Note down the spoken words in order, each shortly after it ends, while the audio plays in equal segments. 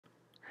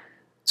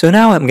So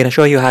now I'm going to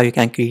show you how you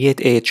can create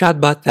a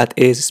chatbot that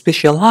is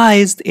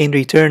specialized in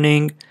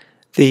returning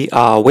the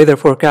weather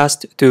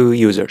forecast to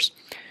users.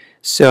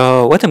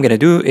 So what I'm going to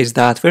do is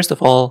that, first of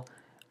all,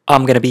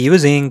 I'm going to be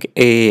using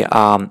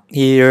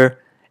here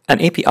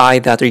an API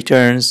that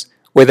returns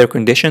weather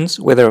conditions,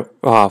 weather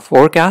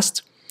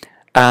forecast,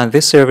 and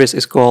this service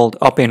is called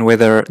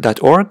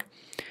openweather.org,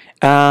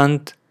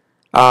 and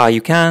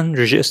you can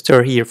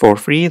register here for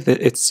free.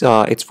 It's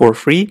for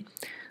free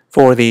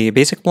for the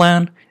basic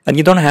plan, and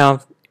you don't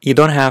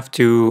have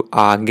to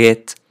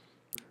get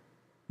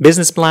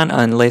business plan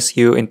unless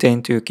you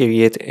intend to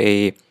create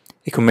a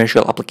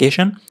commercial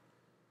application.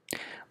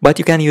 But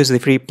you can use the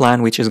free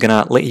plan, which is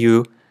gonna let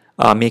you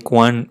make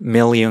 1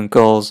 million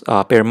calls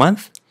per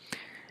month.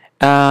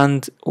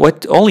 And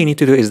all you need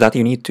to do is that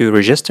you need to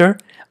register,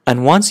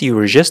 and once you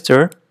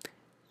register,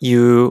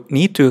 you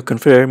need to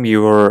confirm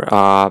your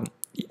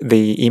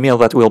the email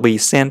that will be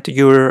sent to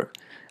your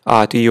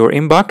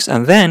inbox,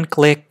 and then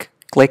click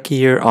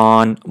here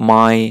on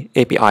My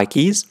API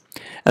Keys,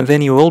 and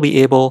then you will be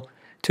able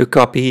to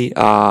copy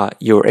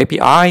your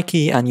API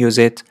key and use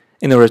it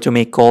in order to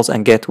make calls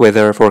and get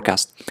weather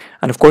forecast.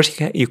 And of course,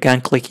 you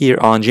can click here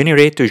on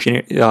Generate to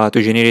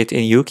generate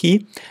a new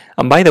key.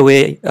 And by the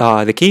way,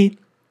 the key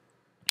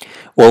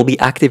will be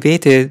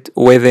activated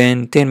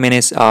within 10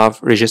 minutes of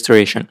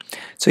registration.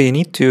 So you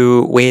need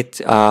to wait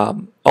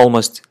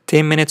almost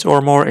 10 minutes or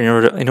more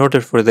in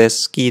order for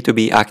this key to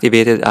be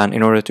activated and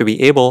in order to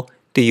be able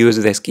to use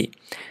this key.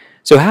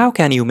 So how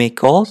can you make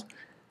calls?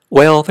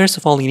 Well, first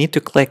of all, you need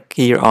to click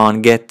here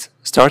on Get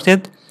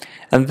Started,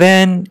 and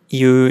then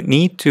you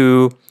need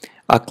to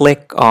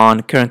click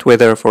on Current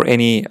Weather for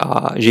any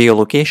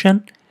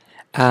geolocation,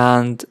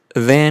 and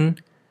then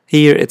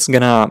here it's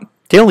gonna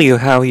tell you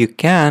how you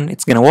can.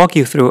 It's gonna walk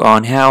you through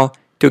on how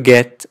to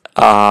get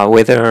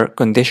weather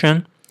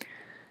condition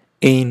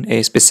in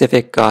a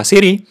specific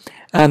city.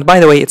 And by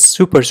the way, it's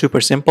super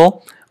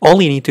simple. All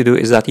you need to do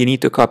is that you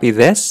need to copy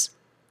this.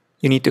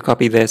 You need to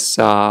copy this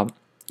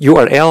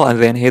URL and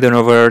then head on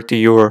over to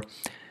your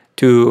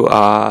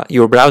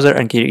browser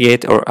and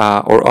create or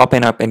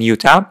open up a new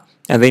tab,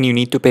 and then you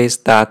need to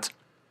paste that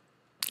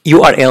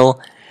URL.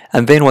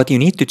 And then what you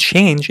need to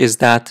change is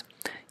that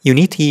you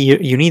need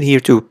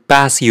here to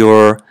pass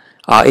your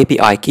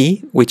API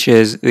key, which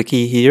is the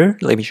key here.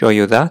 Let me show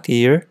you that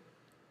here,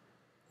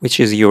 which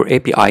is your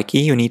API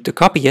key. You need to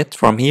copy it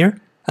from here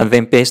and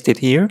then paste it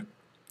here,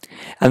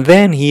 and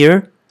then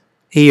here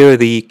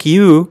the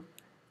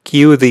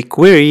the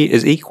query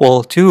is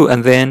equal to,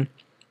 and then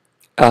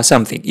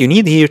something. You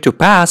need here to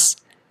pass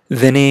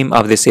the name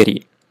of the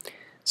city.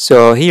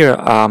 So here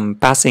I'm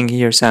passing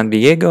here San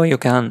Diego. You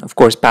can of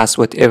course pass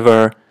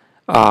whatever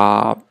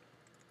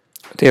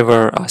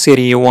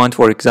city you want.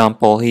 For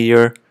example,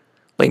 here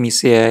let me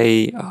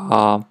say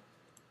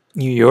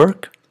New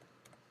York,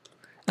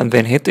 and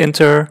then hit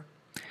enter,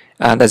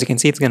 and as you can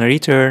see, it's going to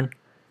return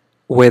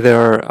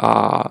weather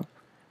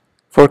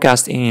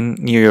forecast in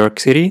New York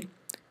City.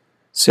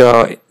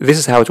 So this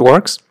is how it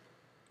works,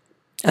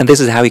 and this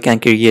is how you can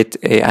create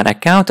an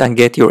account and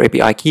get your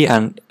API key,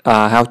 and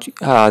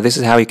this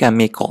is how you can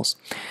make calls.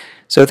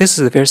 So this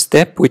is the first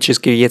step, which is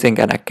creating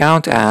an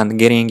account and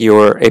getting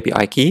your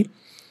API key.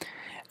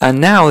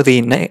 And now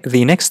the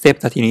next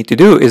step that you need to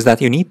do is that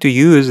you need to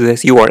use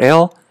this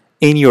URL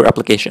in your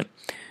application.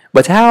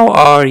 But how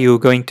are you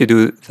going to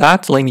do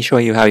that? Let me show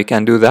you how you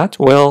can do that.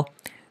 Well,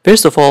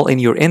 first of all, in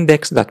your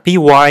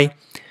index.py,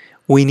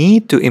 we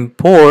need to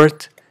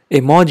import a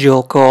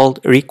module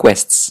called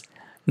requests.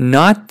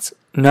 Not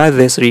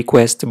this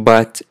request,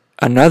 but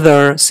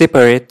another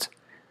separate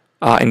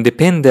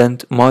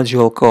independent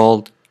module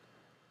called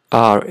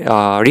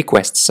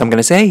requests. So I'm going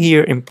to say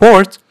here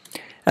import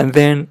and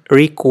then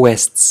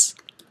requests,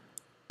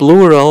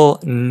 plural,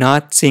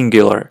 not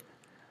singular.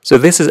 So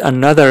this is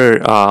another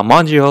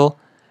module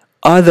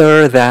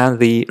other than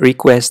the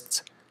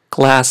requests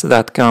class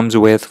that comes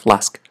with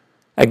Flask.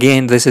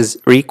 Again, this is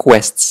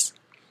requests.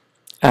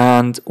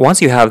 And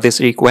once you have these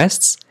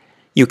requests,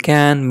 you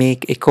can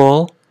make a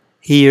call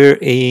here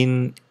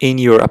in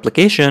your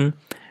application.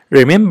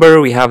 Remember,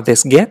 we have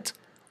this get,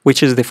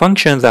 which is the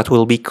function that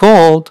will be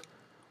called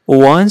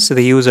once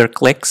the user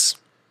clicks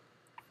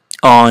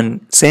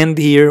on send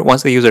here.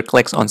 Once the user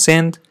clicks on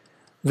send,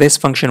 this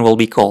function will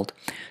be called.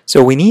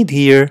 So we need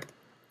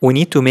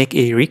to make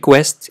a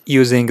request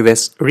using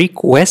this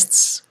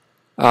requests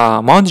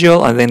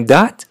module, and then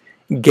dot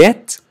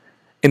get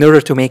in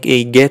order to make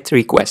a get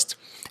request.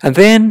 And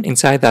then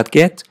inside that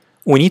get,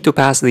 we need to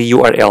pass the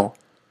URL.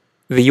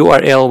 The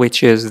URL,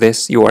 which is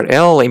this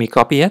URL, let me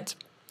copy it,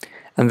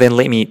 and then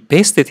let me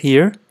paste it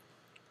here.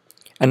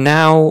 And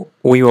now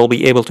we will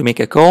be able to make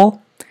a call,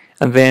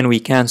 and then we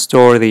can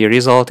store the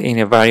result in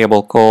a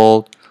variable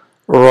called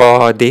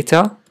raw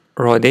data,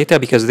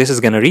 because this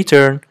is going to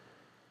return,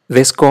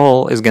 this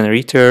call is going to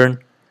return,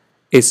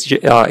 it's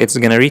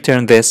going to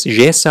return this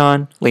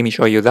JSON. Let me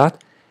show you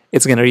that.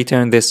 It's going to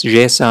return this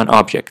JSON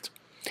object.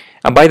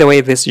 And by the way,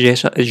 this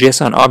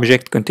JSON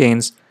object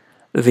contains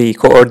the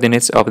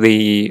coordinates of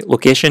the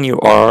location you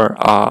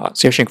are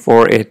searching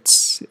for.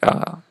 It's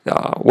this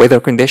weather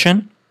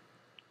condition.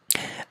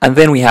 And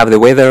then we have the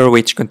weather,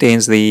 which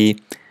contains the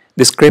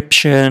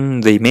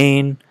description, the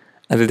main,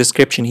 and the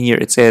description here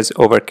it says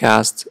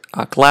overcast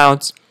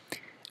clouds.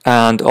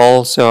 And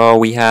also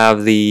we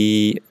have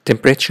the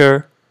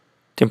temperature,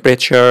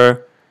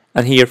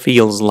 and here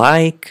feels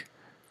like,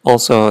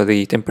 also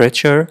the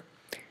temperature.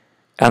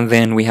 And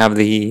then we have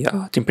the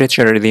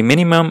temperature, the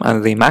minimum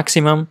and the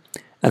maximum,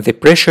 and the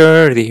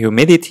pressure, the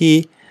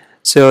humidity.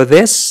 So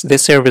this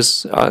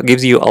service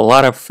gives you a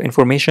lot of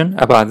information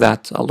about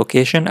that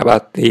location,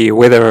 about the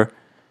weather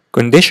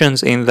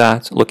conditions in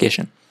that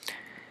location.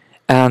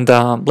 And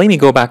let me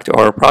go back to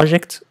our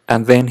project.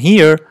 And then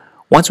here,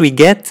 once we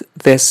get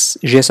this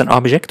JSON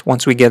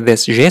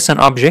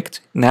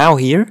object, now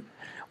here,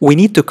 we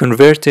need to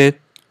convert it.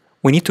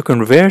 We need to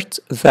convert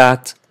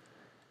that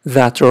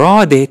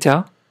raw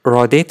data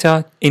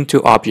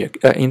into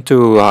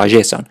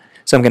JSON.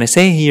 So I'm going to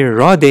say here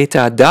raw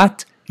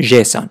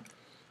data.json.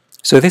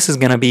 So this is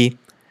going to be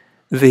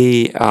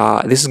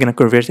this is going to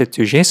convert it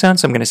to JSON.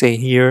 So I'm going to say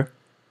here,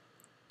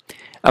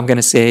 I'm going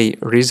to say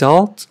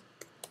result,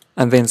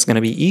 and then it's going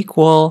to be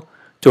equal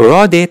to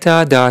raw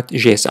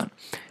data.json.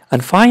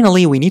 And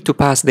finally, we need to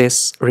pass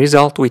this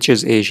result, which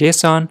is a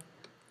JSON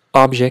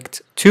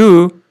object,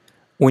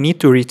 we need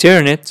to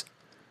return it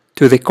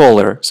to the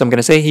caller. So I'm going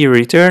to say here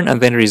return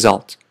and then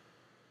result.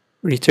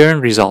 Return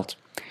result.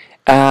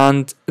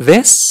 And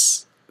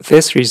this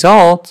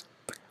result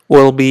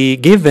will be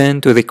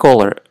given to the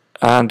caller.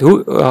 And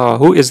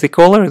who is the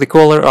caller? The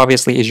caller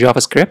obviously is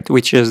JavaScript,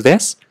 which is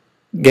this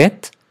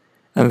get,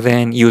 and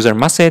then user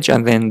message,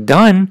 and then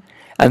done,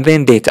 and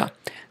then data.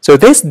 So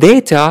this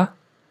data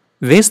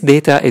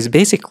is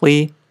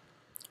basically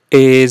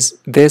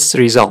this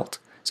result.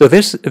 So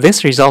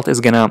this result is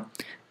gonna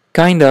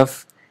kind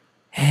of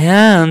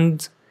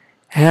hand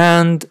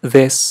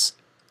this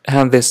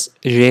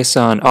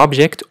JSON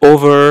object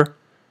over.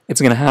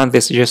 It's gonna hand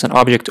this JSON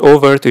object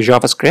over to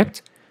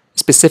JavaScript,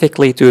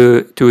 specifically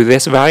to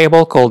this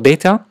variable called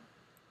data,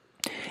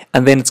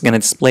 and then it's gonna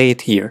display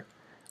it here.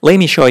 Let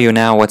me show you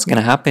now what's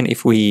gonna happen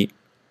if we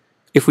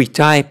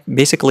type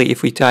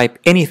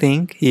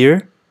anything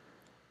here.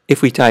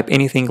 If we type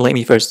anything, let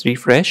me first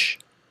refresh.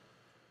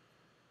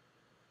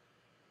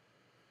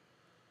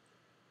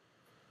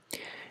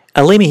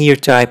 And let me here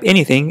type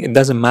anything, it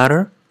doesn't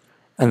matter.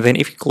 And then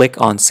if you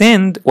click on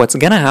send, what's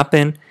gonna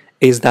happen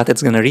is that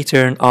it's gonna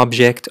return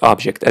object.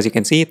 As you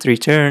can see, it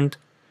returned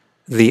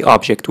the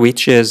object,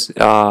 which is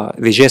the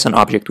JSON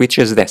object, which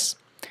is this.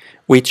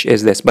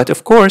 But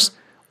of course,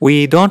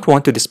 we don't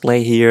want to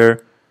display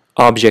here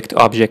object.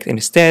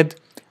 Instead,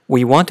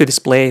 we want to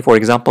display, for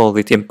example,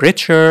 the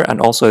temperature and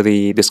also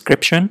the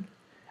description,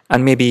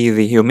 and maybe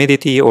the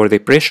humidity or the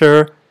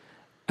pressure.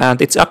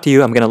 And it's up to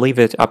you. I'm going to leave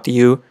it up to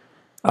you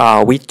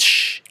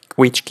which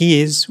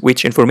keys,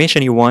 which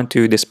information you want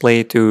to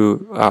display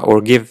to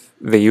or give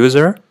the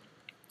user.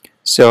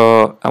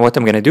 So what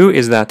I'm going to do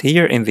is that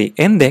here in the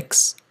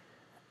index.html,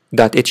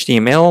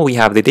 we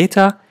have the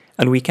data,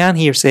 and we can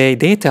here say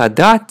data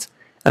dot,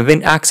 and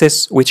then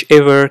access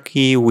whichever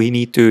key we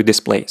need to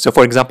display. So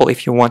for example,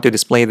 if you want to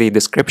display the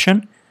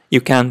description,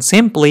 you can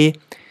simply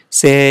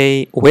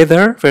say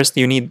weather. First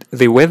you need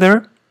the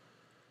weather,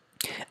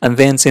 and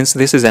then since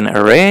this is an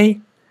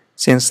array,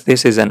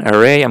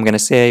 I'm going to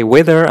say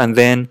weather, and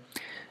then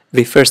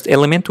the first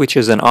element, which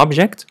is an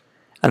object,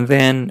 and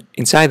then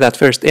inside that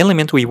first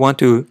element we want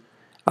to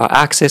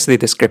access the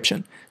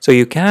description. So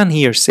you can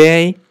here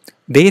say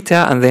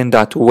data and then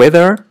dot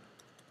weather.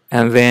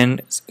 And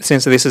then,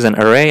 since this is an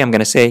array, I'm going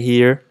to say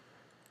here,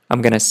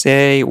 I'm going to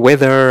say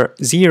weather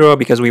 0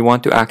 because we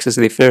want to access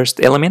the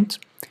first element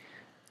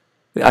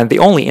and the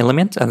only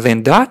element, and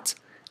then dot,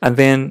 and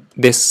then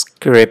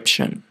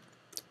description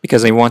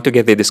because I want to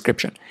get the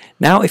description.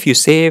 Now, if you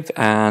save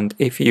and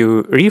if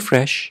you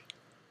refresh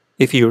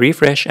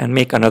and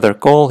make another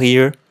call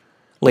here,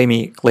 let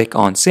me click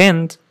on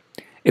send.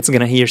 It's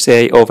going to here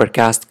say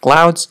overcast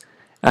clouds,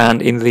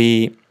 and in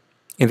the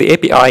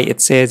API it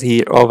says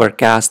here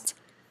overcast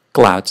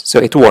clouds, so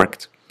it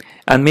worked.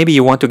 And maybe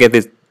you want to get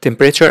the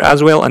temperature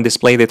as well and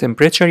display the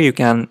temperature. You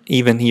can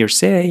even here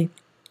say,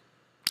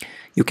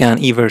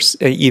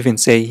 even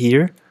say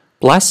here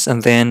plus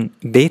and then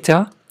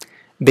data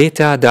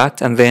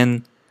dot, and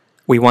then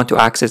we want to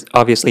access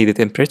obviously the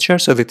temperature.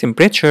 So the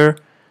temperature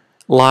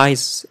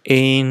lies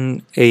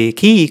in a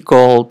key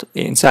called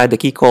inside the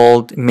key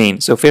called main.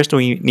 So first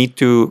we need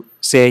to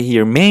say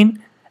here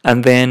main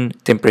and then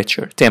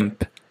temperature,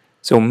 temp.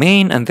 So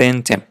main and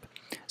then temp.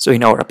 So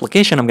in our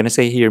application, I'm going to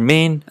say here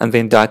main and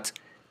then dot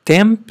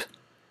temp.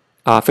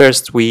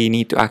 First, we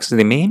need to access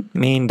the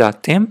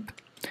main.temp.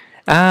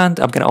 And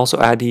I'm going to also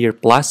add here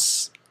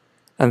plus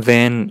and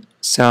then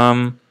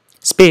some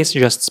space,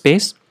 just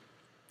space.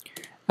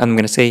 And I'm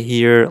going to say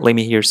here, let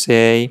me here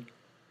say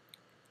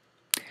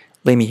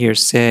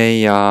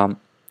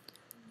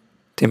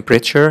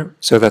temperature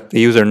so that the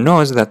user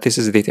knows that this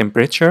is the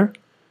temperature.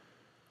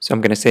 So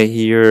I'm going to say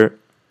here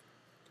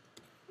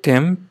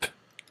temp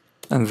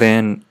and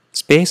then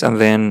space, and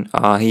then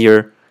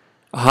here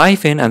a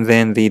hyphen, and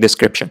then the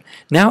description.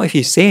 Now if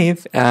you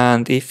save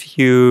and if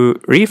you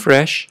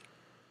refresh,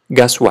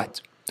 guess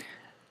what?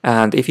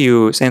 And if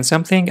you send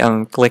something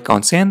and click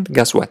on send,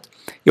 guess what?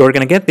 You're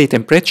going to get the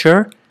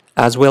temperature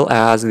as well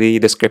as the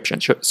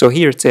description. So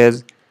here it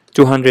says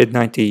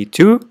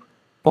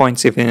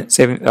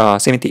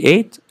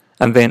 292.78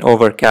 and then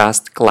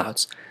overcast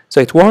clouds. So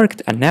it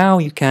worked, and now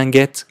you can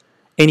get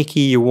any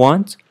key you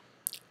want,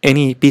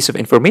 any piece of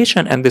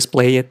information, and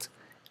display it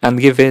and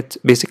give it,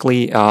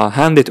 basically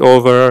hand it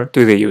over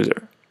to the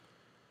user.